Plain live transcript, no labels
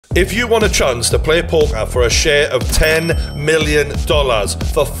If you want a chance to play poker for a share of $10 million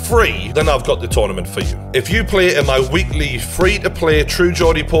for free, then I've got the tournament for you. If you play in my weekly free-to-play True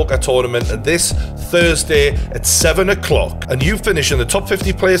Geordie poker tournament this Thursday at 7 o'clock, and you finish in the top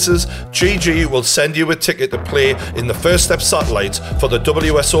 50 places, GG will send you a ticket to play in the First Step Satellites for the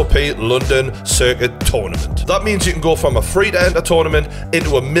WSOP London Circuit Tournament. That means you can go from a free-to-enter tournament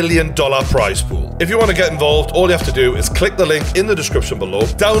into $1 million prize pool. If you want to get involved, all you have to do is click the link in the description below,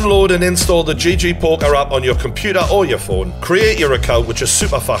 download and install the GG Poker app on your computer or your phone, create your account, which is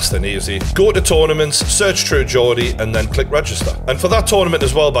super fast and easy, go to tournaments, search True Geordie, and then click register. And for that tournament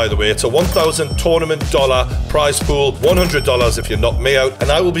as well, by the way, it's a $1,000 tournament prize pool, $100 if you knock me out,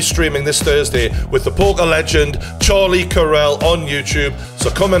 and I will be streaming this Thursday with the poker legend Charlie Carell on YouTube, so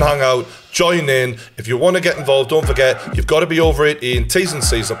come and hang out. Join in. If you want to get involved, don't forget, you've got to be over 18, T's and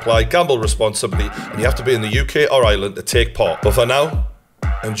C's apply, gamble responsibly, and you have to be in the UK or Ireland to take part. But for now,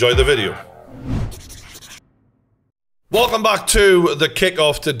 enjoy the video. Welcome back to the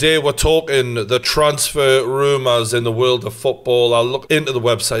kickoff. Today we're talking the transfer rumours in the world of football. I'll look into the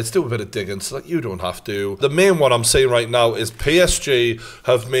websites, do a bit of digging so that you don't have to. The main one I'm seeing right now is PSG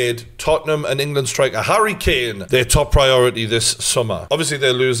have made Tottenham and England striker Harry Kane their top priority this summer. Obviously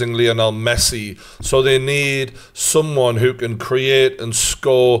they're losing Lionel Messi, so they need someone who can create and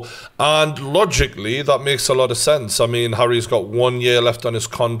score, and logically that makes a lot of sense. I mean, Harry's got 1 year left on his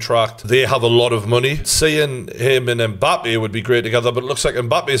contract. They have a lot of money. Seeing him and Mbappe would be great together, but it looks like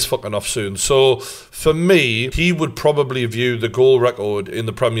Mbappe's fucking off soon. So for me, he would probably view the goal record in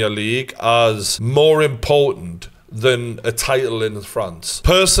the Premier League as more important than a title in France.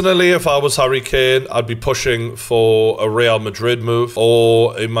 Personally, if I was Harry Kane, I'd be pushing for a Real Madrid move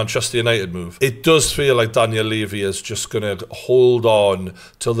or a Manchester United move. It does feel like Daniel Levy is just going to hold on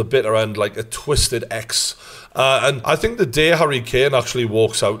till the bitter end like a twisted X. And I think the day Harry Kane actually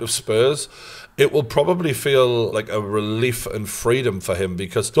walks out of Spurs, it will probably feel like a relief and freedom for him,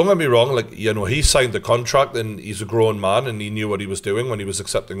 because don't get me wrong, like, you know, he signed the contract and he's a grown man and he knew what he was doing when he was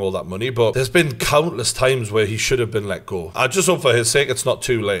accepting all that money, but there's been countless times where he should have been let go. I just hope for his sake it's not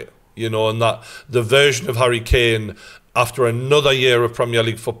too late, you know, and that the version of Harry Kane after another year of Premier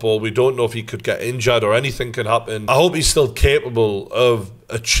League football, we don't know if he could get injured or anything can happen. I hope he's still capable of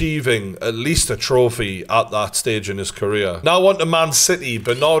achieving at least a trophy at that stage in his career. Now on to Man City.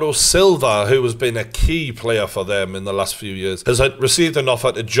 Bernardo Silva, who has been a key player for them in the last few years, has received an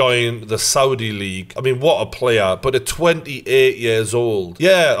offer to join the Saudi League. I mean, what a player, but at 28 years old.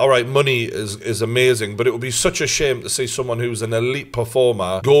 Yeah, all right, money is amazing, but it would be such a shame to see someone who's an elite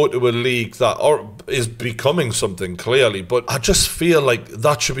performer go to a league that is becoming something, clearly, but I just feel like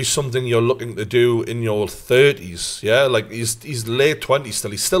that should be something you're looking to do in your 30s, yeah? Like, he's late 20s,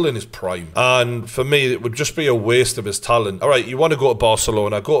 he's still in his prime, and for me it would just be a waste of his talent. All right, you want to go to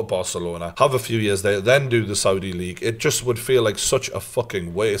Barcelona, go to Barcelona, have a few years there, then do the Saudi League. It just would feel like such a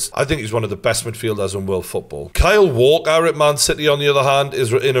fucking waste. I think he's one of the best midfielders in world football. Kyle Walker at Man City, on the other hand,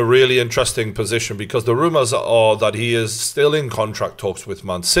 is in a really interesting position, because the rumours are that he is still in contract talks with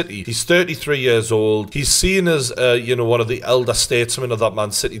Man City. He's 33 years old. He's seen as you know, one of the elder statesmen of that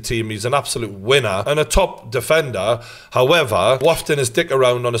Man City team. He's an absolute winner and a top defender. However, wafting his dick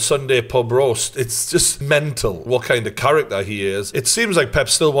around on a Sunday pub roast, it's just mental what kind of character he is. It seems like Pep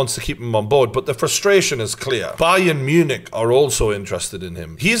still wants to keep him on board, but the frustration is clear. Bayern Munich are also interested in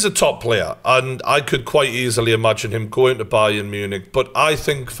him. He's a top player, and I could quite easily imagine him going to Bayern Munich, but I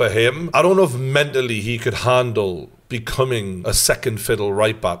think for him, I don't know if mentally he could handle becoming a second fiddle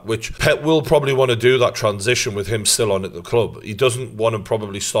right back, which Pep will probably want to do that transition with him still on at the club. He doesn't want to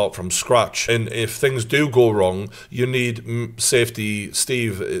probably start from scratch, and if things do go wrong, you need safety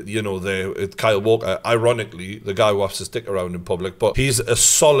Steve, you know, there, Kyle Walker, ironically the guy who wafts his dick around in public, but he's a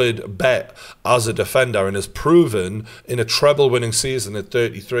solid bet as a defender and has proven in a treble winning season at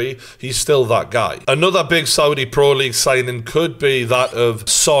 33 he's still that guy. Another big Saudi Pro League signing could be that of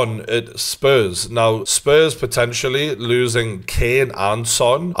Son at Spurs. Now Spurs potentially losing Kane and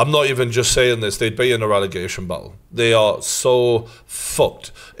Son, I'm not even just saying this, they'd be in a relegation battle. They are so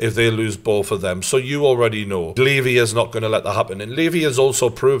fucked if they lose both of them. So you already know Levy is not going to let that happen. And Levy has also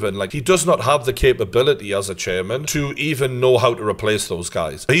proven like he does not have the capability as a chairman to even know how to replace those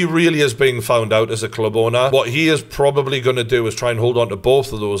guys. He really is being found out as a club owner. What he is probably going to do is try and hold on to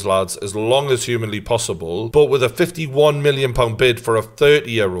both of those lads as long as humanly possible. But with a £51 million bid for a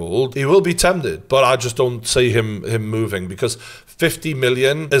 30-year-old, he will be tempted. But I just don't see him moving, because 50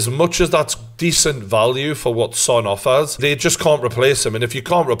 million, as much as that's decent value for what Son offers, they just can't replace him. And if you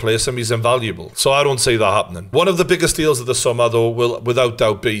can't replace him, he's invaluable. So I don't see that happening. One of the biggest deals of the summer, though, will without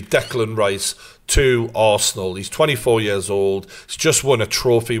doubt be Declan Rice to Arsenal. He's 24 years old. He's just won a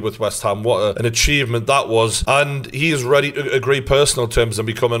trophy with West Ham. What an achievement that was. And he is ready to agree personal terms and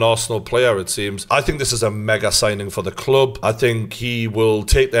become an Arsenal player, it seems. I think this is a mega signing for the club. I think he will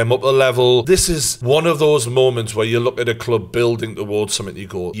take them up a level. This is one of those moments where you look at a club building towards something, you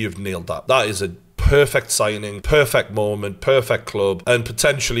go, you've nailed that. That is a perfect signing, perfect moment, perfect club, and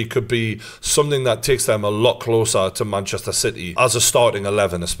potentially could be something that takes them a lot closer to Manchester City as a starting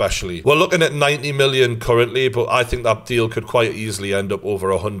 11 especially. We're looking at 90 million currently, but I think that deal could quite easily end up over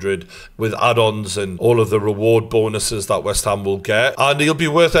 100 with add-ons and all of the reward bonuses that West Ham will get, and he'll be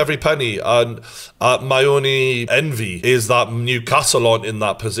worth every penny. And my only envy is that Newcastle aren't in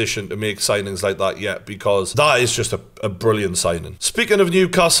that position to make signings like that yet, because that is just a brilliant signing. Speaking of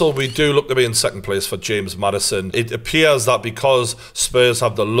Newcastle, we do look to be in second place for James Maddison. It appears that because Spurs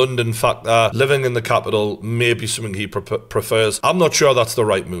have the London factor, living in the capital may be something he prefers. I'm not sure that's the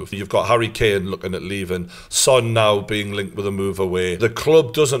right move. You've got Harry Kane looking at leaving, Son now being linked with a move away. The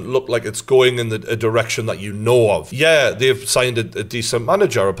club doesn't look like it's going in a direction that you know of. Yeah, they've signed a decent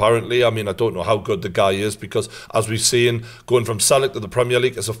manager apparently. I mean, I don't know how good the guy is, because as we've seen, going from Celtic to the Premier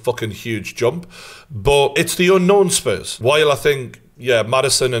League is a fucking huge jump. But it's the unknown Spurs. While I think, yeah,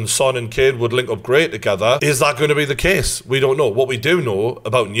 Maddison and Son and Kane would link up great together, is that going to be the case? We don't know. What we do know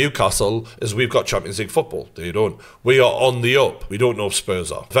about Newcastle is we've got Champions League football. They don't. We are on the up. We don't know if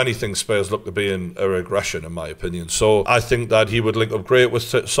Spurs are. If anything, Spurs look to be in a regression, in my opinion. So I think that he would link up great with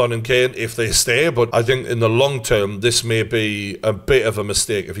Son and Kane if they stay, but I think in the long term, this may be a bit of a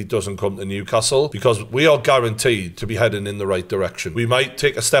mistake if he doesn't come to Newcastle, because we are guaranteed to be heading in the right direction. We might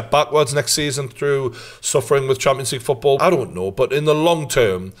take a step backwards next season through suffering with Champions League football. I don't know, but in the long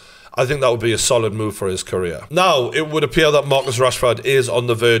term, I think that would be a solid move for his career. Now, it would appear that Marcus Rashford is on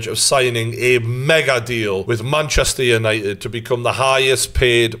the verge of signing a mega deal with Manchester United to become the highest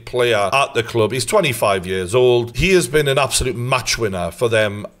paid player at the club. He's 25 years old. He has been an absolute match winner for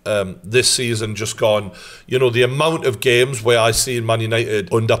them this season just gone. You know, the amount of games where I see Man United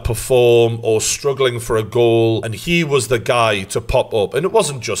underperform or struggling for a goal, and he was the guy to pop up. And it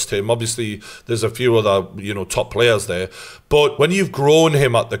wasn't just him. Obviously, there's a few other, you know, top players there. But when you've grown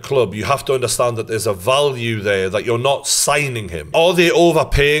him at the club, you have to understand that there's a value there, that you're not signing him. Are they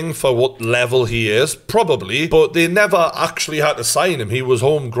overpaying for what level he is? Probably, but they never actually had to sign him. He was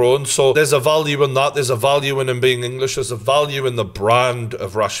homegrown, so there's a value in that. There's a value in him being English. There's a value in the brand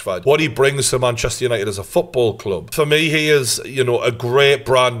of Rashford, what he brings to Manchester United as a football club. For me, he is, you know, a great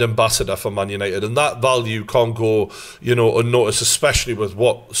brand ambassador for Man United, and that value can't go, you know, unnoticed, especially with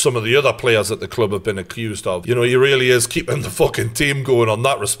what some of the other players at the club have been accused of. You know, he really is keeping the fucking team going on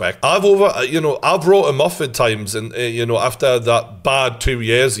that respect. I've wrote him off at times, and you know, after that bad 2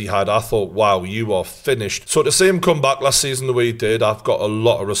 years he had, I thought, wow, you are finished. So to see him come back last season the way he did, I've got a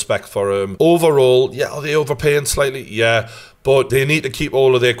lot of respect for him. Overall, yeah, are they overpaying slightly? Yeah. But they need to keep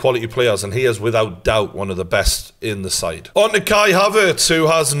all of their quality players, and he is without doubt one of the best in the side. On to Kai Havertz, who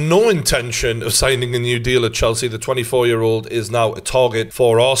has no intention of signing a new deal at Chelsea. The 24-year-old is now a target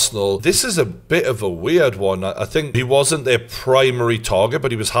for Arsenal. This is a bit of a weird one. I think he wasn't their primary target, but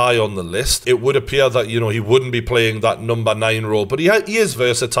he was high on the list. It would appear that, you know, he wouldn't be playing that number 9 role, but he is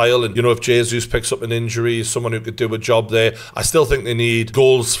versatile, and, you know, if Jesus picks up an injury, someone who could do a job there. I still think they need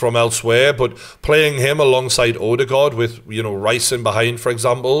goals from elsewhere, but playing him alongside Odegaard with, you know, Rice in behind, for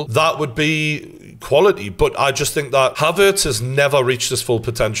example, that would be quality. But I just think that Havertz has never reached his full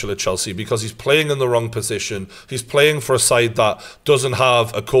potential at Chelsea because he's playing in the wrong position. He's playing for a side that doesn't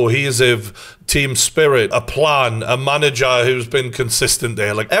have a cohesive team spirit, a plan, a manager who's been consistent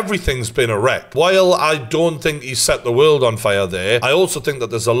there. Like, everything's been a wreck. While I don't think he's set the world on fire there, I also think that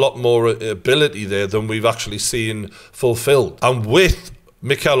there's a lot more ability there than we've actually seen fulfilled. And with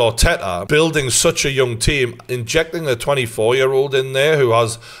Mikel Arteta building such a young team, injecting a 24-year-old in there who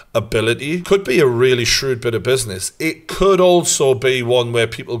has ability could be a really shrewd bit of business. It could also be one where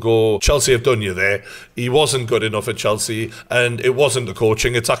people go, Chelsea have done you there. He wasn't good enough at Chelsea, and it wasn't the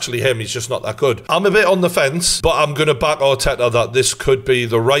coaching, it's actually him. He's just not that good. I'm a bit on the fence, but I'm going to back Arteta that this could be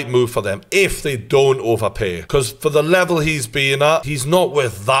the right move for them if they don't overpay, because for the level he's been at, he's not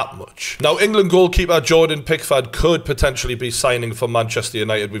worth that much. Now, England goalkeeper Jordan Pickford could potentially be signing for Manchester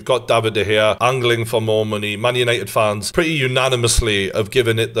United. We've got David De Gea angling for more money. Man United fans pretty unanimously have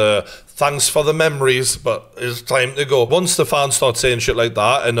given it the thanks for the memories, but it's time to go. Once the fans start saying shit like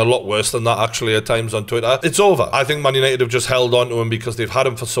that, and a lot worse than that actually at times on Twitter, it's over. I think Man United have just held on to him because they've had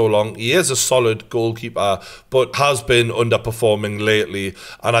him for so long. He is a solid goalkeeper, but has been underperforming lately,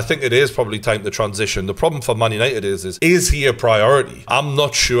 and I think it is probably time to transition. The problem for Man United is he a priority? I'm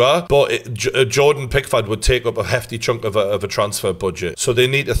not sure, but Jordan Pickford would take up a hefty chunk of a transfer budget. So they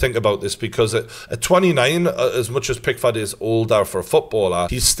need to think about this, because at 29, as much as Pickford is older for a footballer,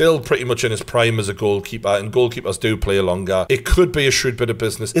 he's still pretty much in his prime as a goalkeeper, and goalkeepers do play longer. It could be a shrewd bit of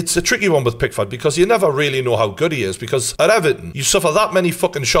business. It's a tricky one with Pickford, because you never really know how good he is, because at Everton, you suffer that many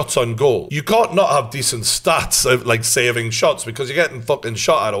fucking shots on goal. You can't not have decent stats of like saving shots, because you're getting fucking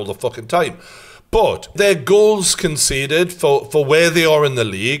shot at all the fucking time. But their goals conceded for where they are in the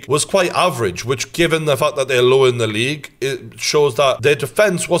league was quite average, which, given the fact that they're low in the league, it shows that their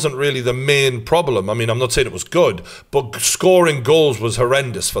defence wasn't really the main problem. I mean, I'm not saying it was good, but scoring goals was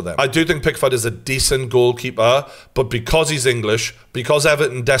horrendous for them. I do think Pickford is a decent goalkeeper, but because he's English, because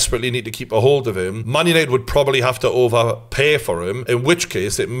Everton desperately need to keep a hold of him, Man United would probably have to overpay for him, in which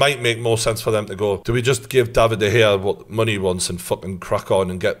case it might make more sense for them to go, do we just give David De Gea what money wants and fucking crack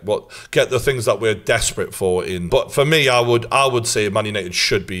on and get the things that we're desperate for in. But for me, I would say Man United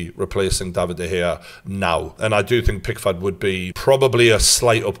should be replacing David De Gea now, and I do think Pickford would be probably a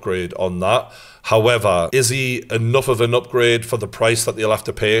slight upgrade on that. However, is he enough of an upgrade for the price that they'll have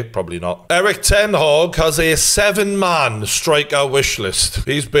to pay? Probably not. Erik ten Hag has a 7-man striker wish list.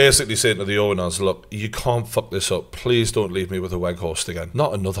 He's basically saying to the owners, look, you can't fuck this up. Please don't leave me with a Weghorst again.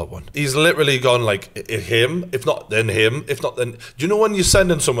 Not another one. He's literally gone like, him, if not then him, if not then... Do you know when you're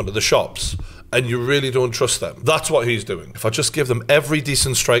sending someone to the shops and you really don't trust them? That's what he's doing. If I just give them every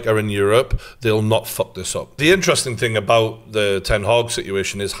decent striker in Europe, they'll not fuck this up. The interesting thing about the Ten Hag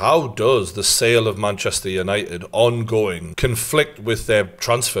situation is, how does the sale of Manchester United ongoing conflict with their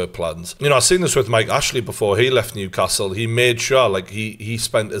transfer plans? You know, I've seen this with Mike Ashley before he left Newcastle. He made sure, like, he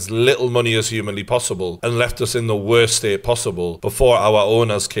spent as little money as humanly possible and left us in the worst state possible before our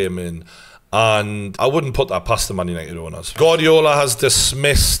owners came in. And I wouldn't put that past the Man United owners. Guardiola has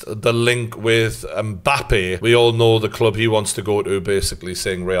dismissed the link with Mbappe. We all know the club he wants to go to, basically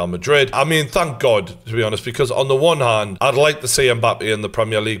saying Real Madrid. I mean, thank God, to be honest, because on the one hand, I'd like to see Mbappe in the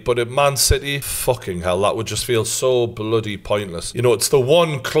Premier League, but at Man City, fucking hell, that would just feel so bloody pointless. You know, it's the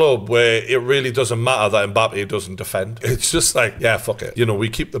one club where it really doesn't matter that Mbappe doesn't defend. It's just like, yeah, fuck it. You know, we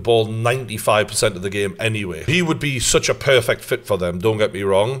keep the ball 95% of the game anyway. He would be such a perfect fit for them, don't get me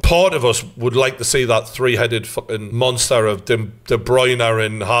wrong. Part of us would like to see that three-headed fucking monster of De Bruyne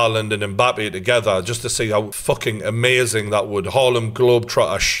and Haaland and Mbappe together, just to see how fucking amazing that would. Harlem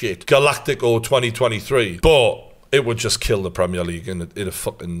Globetrotter shit. Galactico 2023. But it would just kill the Premier League in a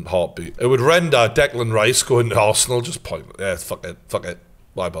fucking heartbeat. It would render Declan Rice going to Arsenal just pointless. Yeah, fuck it.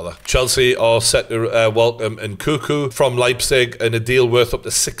 Why bother? Chelsea are set to welcome Nkunku from Leipzig in a deal worth up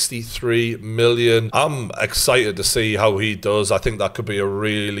to 63 million. I'm excited to see how he does. I think that could be a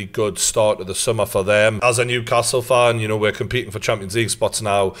really good start of the summer for them. As a Newcastle fan, you know, we're competing for Champions League spots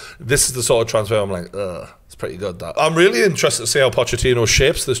now. This is the sort of transfer I'm like, ugh. It's pretty good, that. I'm really interested to see how Pochettino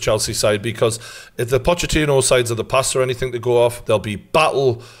shapes this Chelsea side, because if the Pochettino sides of the past are anything to go off, there'll be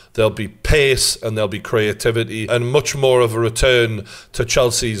battle, there'll be pace, and there'll be creativity, and much more of a return to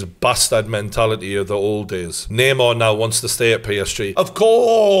Chelsea's bastard mentality of the old days. Neymar now wants to stay at PSG. Of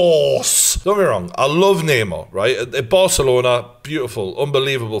course! Don't get me wrong, I love Neymar, right? At Barcelona, beautiful,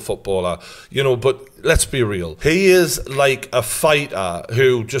 unbelievable footballer, you know, but let's be real. He is like a fighter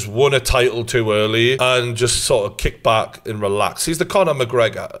who just won a title too early and just sort of kick back and relax. He's the Conor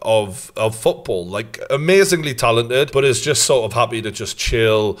McGregor of football, like amazingly talented, but is just sort of happy to just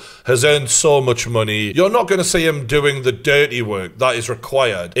chill, has earned so much money. You're not going to see him doing the dirty work that is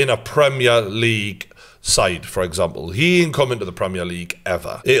required in a Premier League side, for example. He ain't coming to the Premier League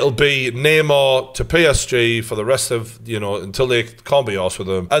ever. It'll be Neymar to PSG for the rest of, you know, until they can't be arsed with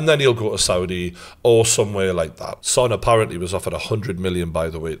him, and then he'll go to Saudi or somewhere like that. Son apparently was offered 100 million, by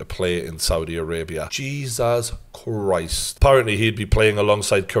the way, to play in Saudi Arabia. Jesus Christ. Apparently he'd be playing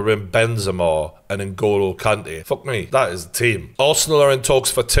alongside Karim Benzema and N'Golo Kante. Fuck me, that is the team. Arsenal are in talks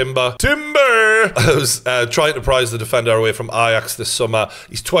for Timber. I was trying to prize the defender away from Ajax this summer.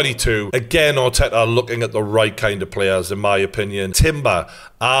 He's 22. Again, Arteta looking at the right kind of players, in my opinion. Timber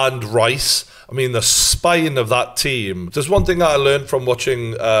and Rice. I mean, the spine of that team. There's one thing that I learned from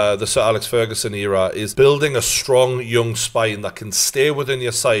watching the Sir Alex Ferguson era is building a strong young spine that can stay within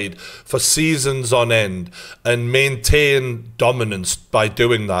your side for seasons on end and maintain dominance by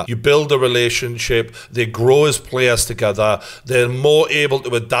doing that. You build a relationship, they grow as players together, they're more able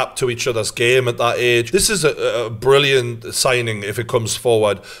to adapt to each other's game at that age. This is a brilliant signing if it comes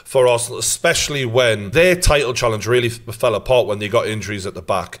forward for Arsenal, especially when their title challenge really fell apart when they got injuries at the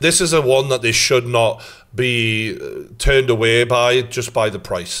back. This is a one that they should not be turned away by just by the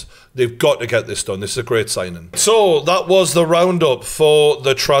price. They've got to get this done. This is a great signing. So that was the roundup for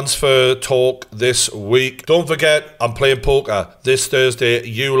the transfer talk this week. Don't forget, I'm playing poker this Thursday.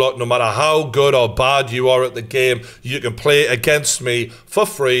 You lot, no matter how good or bad you are at the game, you can play against me for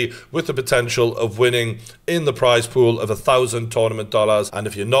free with the potential of winning in the prize pool of $1,000 tournament dollars. And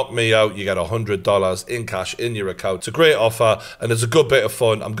if you knock me out, you get $100 in cash in your account. It's a great offer and it's a good bit of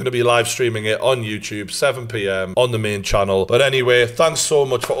fun. I'm going to be live streaming it on YouTube, 7 p.m. on the main channel. But anyway, thanks so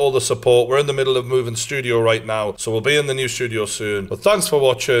much for all the support. We're in the middle of moving studio right now, so we'll be in the new studio soon. But thanks for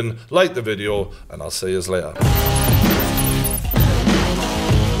watching, like the video, and I'll see you later.